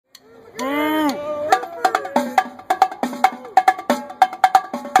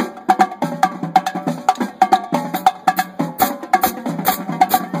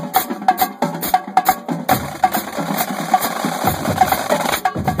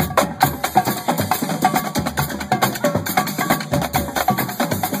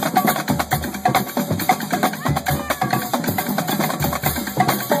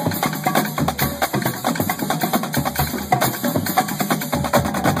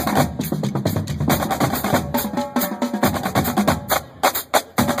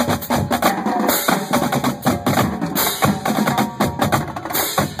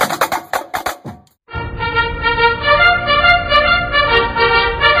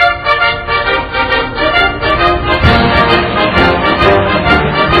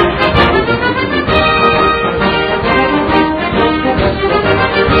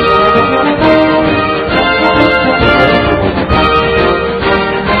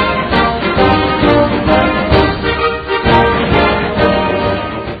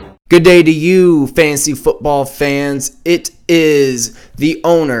Good day to you, fantasy football fans. It is the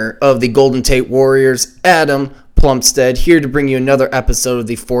owner of the Golden Tate Warriors, Adam Plumstead, here to bring you another episode of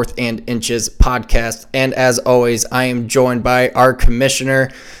the Fourth and Inches podcast. And as always, I am joined by our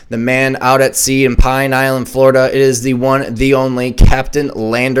commissioner, the man out at sea in Pine Island, Florida. It is the one, the only, Captain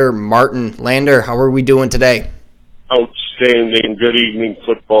Lander Martin. Lander, how are we doing today? Outstanding. Good evening,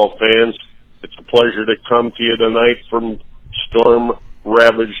 football fans. It's a pleasure to come to you tonight from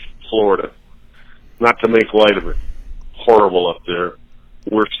storm-ravaged Florida. Not to make light of it. Horrible up there.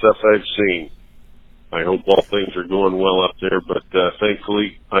 Worst stuff I've seen. I hope all things are going well up there, but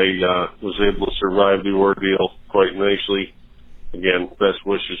thankfully I was able to survive the ordeal quite nicely. Again, best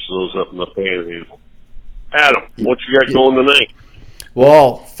wishes to those up in the Panhandle. Adam, what you got going tonight?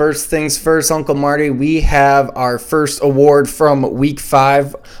 Well, first things first, Uncle Marty, we have our first award from Week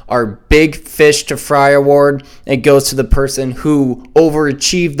 5, our Big Fish to Fry award. It goes to the person who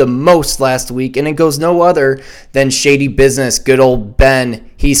overachieved the most last week, and it goes no other than Shady Business, good old Ben.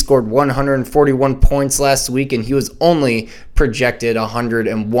 He scored 141 points last week, and he was only projected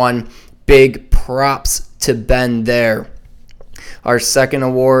 101. Big props to Ben there. Our second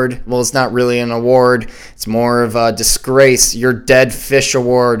award, well, it's not really an award. It's more of a disgrace. Your Dead Fish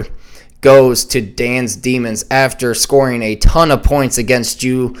award goes to Dan's Demons. After scoring a ton of points against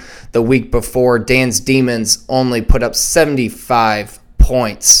you the week before, Dan's Demons only put up 75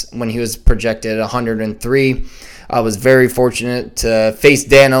 points when he was projected 103. I was very fortunate to face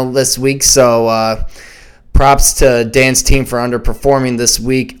Dano this week, so props to Dan's team for underperforming this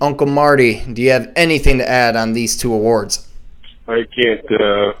week. Uncle Marty, do you have anything to add on these two awards? I can't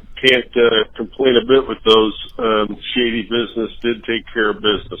complain a bit with those. Shady Business did take care of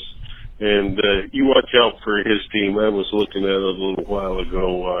business. And you watch out for his team. I was looking at it a little while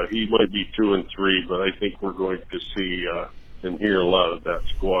ago. He might be 2-3, but I think we're going to see and hear a lot of that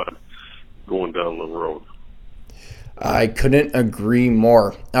squad going down the road. I couldn't agree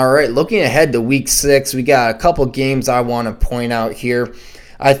more. All right, looking ahead to Week 6, we got a couple games I want to point out here.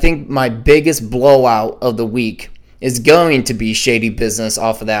 I think my biggest blowout of the week is going to be Shady Business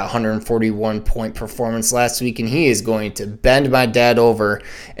off of that 141-point performance last week, and he is going to bend my dad over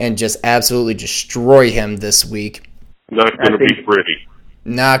and just absolutely destroy him this week. Not going to be pretty.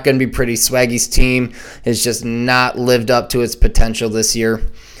 Not going to be pretty. Swaggy's team has just not lived up to its potential this year.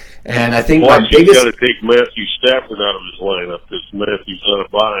 And I think my biggest... got to take Matthew Stafford out of his lineup because Matthew's on a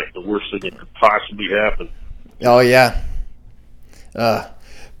bye. The worst thing that could possibly happen. Oh, yeah.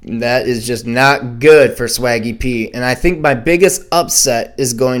 That is just not good for Swaggy P. And I think my biggest upset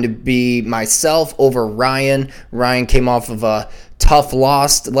is going to be myself over Ryan. Ryan came off of a tough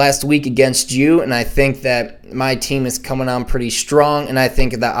loss last week against you, and I think that my team is coming on pretty strong, and I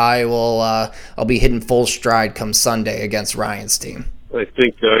think that I'll be hitting full stride come Sunday against Ryan's team. I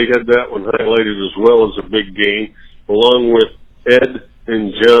think I had that one highlighted as well as a big game. Along with Ed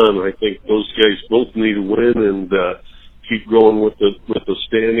and John, I think those guys both need a win and keep going with the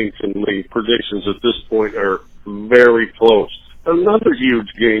standings, and the predictions at this point are very close. Another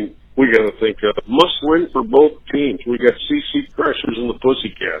huge game we got to think of. Must win for both teams. We got CC Crushers and the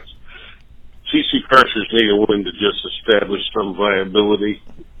Pussycats. CC Crushers need a win to just establish some viability.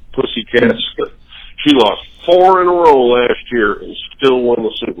 Pussycats, she lost 4 in a row last year and still won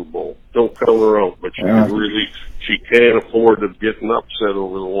the Super Bowl. Don't count her out, but she can't afford to get an upset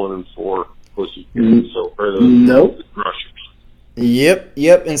over the 1-4 Pussycats. So nope. The Crushers. Yep,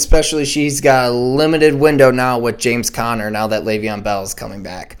 and especially she's got a limited window now with James Conner now that Le'Veon Bell is coming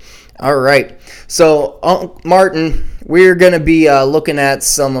back. All right, so Martin, we're going to be looking at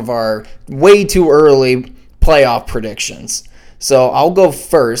some of our way too early playoff predictions. So I'll go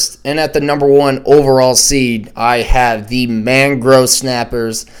first, and at the number 1 overall seed, I have the Mangrove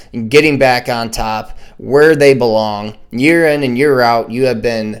Snappers getting back on top where they belong. Year in and year out, you have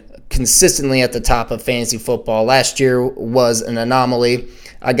been consistently at the top of fantasy football. Last year was an anomaly.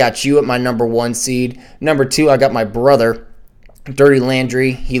 I got you at my number 1 seed. Number 2, I got my brother, Dirty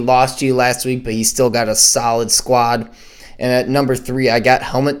Landry. He lost to you last week, but he still got a solid squad. And at number 3, I got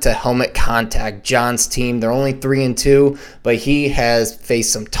helmet-to-helmet contact, John's team. They're only 3-2, but he has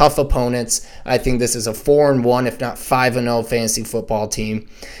faced some tough opponents. I think this is a 4-1, if not 5-0 fantasy football team.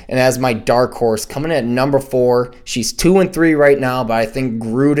 And as my dark horse, coming at number 4, she's 2-3 right now, but I think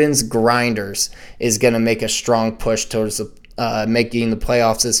Gruden's Grinders is going to make a strong push towards making the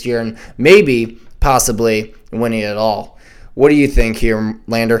playoffs this year and maybe, possibly, winning it all. What do you think here,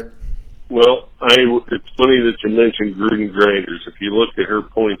 Lander? Well, it's funny that you mentioned Gruden Grinders. If you look at her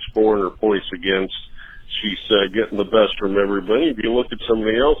points for and her points against, she's getting the best from everybody. If you look at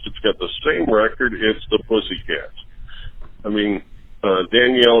somebody else that's got the same record, it's the Pussycats. I mean,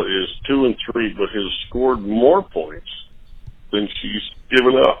 Danielle is 2-3, but has scored more points than she's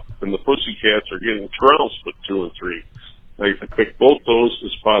given up, and the Pussycats are getting trounced with 2-3. I pick both those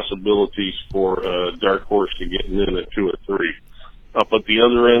as possibilities for dark horse to getting in at 2-3. Up at the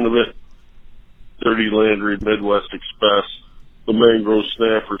other end of it, Dirty Landry, Midwest Express, the Mangrove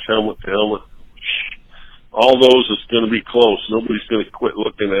Snappers, helmet to helmet. All those is going to be close. Nobody's going to quit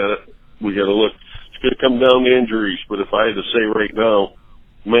looking at it. We got to look. It's going to come down to injuries, but if I had to say right now,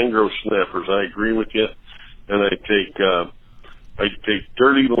 Mangrove Snappers, I agree with you, and I'd take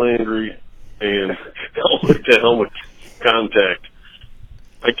Dirty Landry and helmet to helmet contact.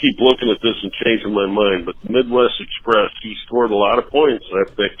 I keep looking at this and changing my mind, but Midwest Express, he scored a lot of points.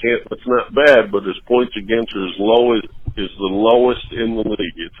 That's not bad, but his points against are is the lowest in the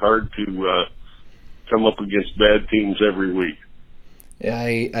league. It's hard to come up against bad teams every week. Yeah,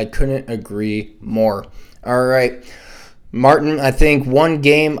 I couldn't agree more. All right, Martin, I think one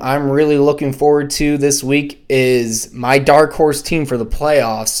game I'm really looking forward to this week is my dark horse team for the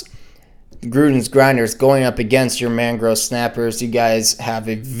playoffs, Gruden's Grinders, going up against your Mangrove Snappers. You guys have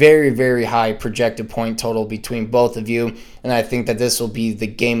a very, very high projected point total between both of you, and I think that this will be the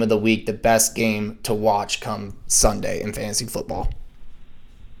game of the week, the best game to watch come Sunday in fantasy football.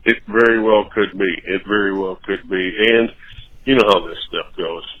 It very well could be. It very well could be. And you know how this stuff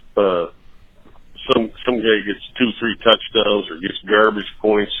goes. Some guy gets 2-3 touchdowns or gets garbage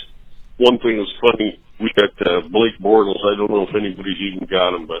points. One thing that's funny, we got Blake Bortles. I don't know if anybody's even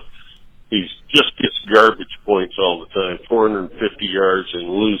got him, but he just gets garbage points all the time, 450 yards and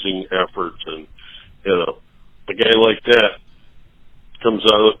losing efforts. And, a guy like that comes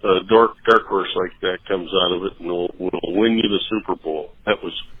out of a dark horse like that comes out of it and will win you the Super Bowl. That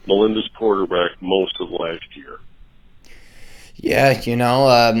was Melinda's quarterback most of last year. Yeah,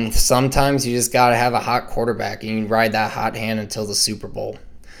 sometimes you just got to have a hot quarterback and you can ride that hot hand until the Super Bowl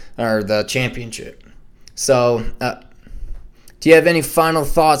or the championship. So, do you have any final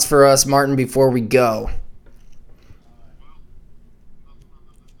thoughts for us, Martin, before we go?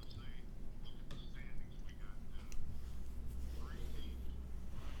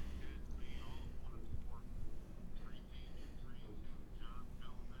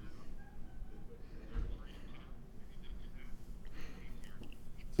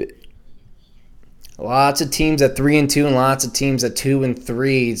 Lots of teams at 3-2 and lots of teams at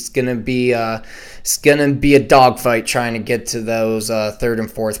 2-3. It's gonna be a dogfight trying to get to those third and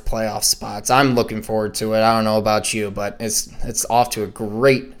fourth playoff spots. I'm looking forward to it. I don't know about you, but it's off to a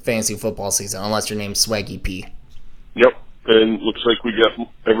great fantasy football season, unless your name's Swaggy P. Yep, and looks like we got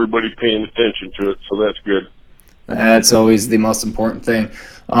everybody paying attention to it, so that's good. That's always the most important thing.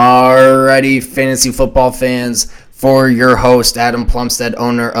 Alrighty, fantasy football fans. For your host, Adam Plumstead,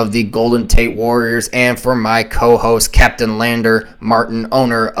 owner of the Golden Tate Warriors, and for my co-host, Captain Lander Martin,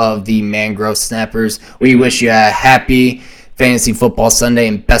 owner of the Mangrove Snappers, we wish you a happy Fantasy Football Sunday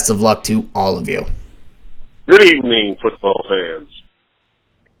and best of luck to all of you. Good evening, football fans.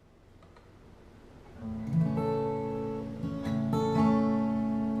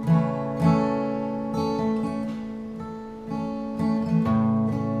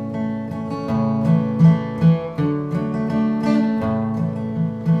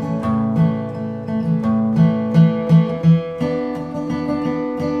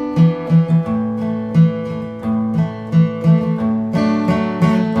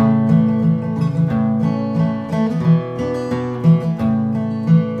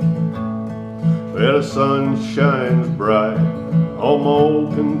 The sun shines bright on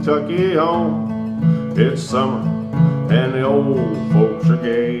old Kentucky home. It's summer and the old folks are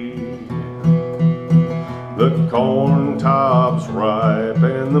gay. The corn top's ripe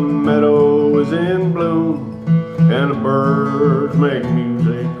and the meadow is in bloom, and the birds make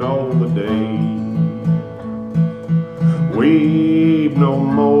music all the day. Weep no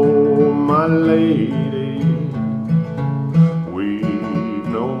more, my lady, weep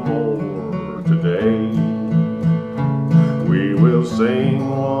no more today. We will sing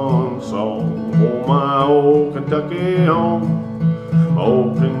one song for my old Kentucky home,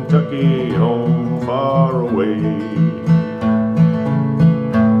 old Kentucky home far away.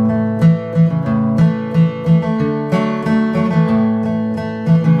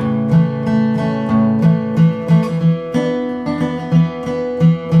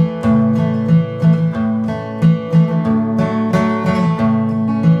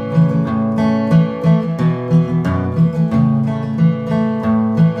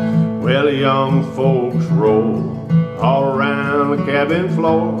 Young folks roll all around the cabin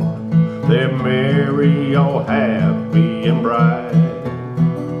floor. They're merry, all happy and bright.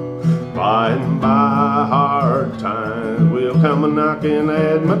 By and by hard times will come knocking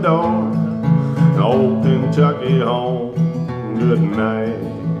at my door. Old Kentucky home, good night.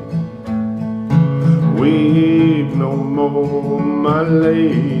 Weep no more, my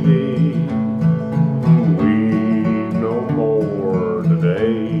lady. Weep no more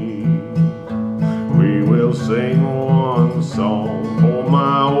today. We will sing one song for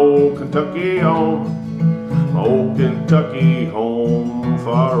my old Kentucky home, my old Kentucky home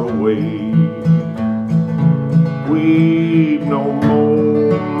far away. Weep no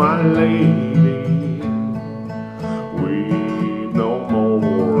more, my lady. Weep no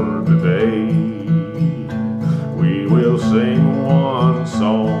more today. We will sing one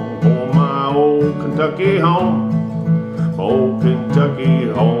song for my old Kentucky home, my old Kentucky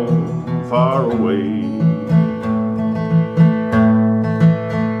home far away.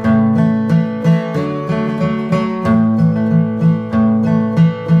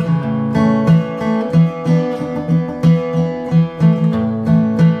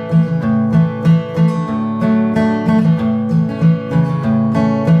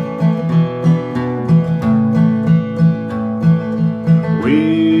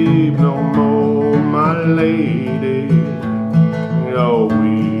 Weep no more, my lady. Oh,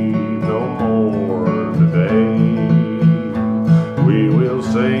 weep no more today. We will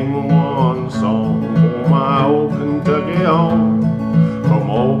sing one song for my old Kentucky home, from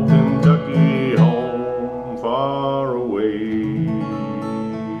old Kentucky home far away.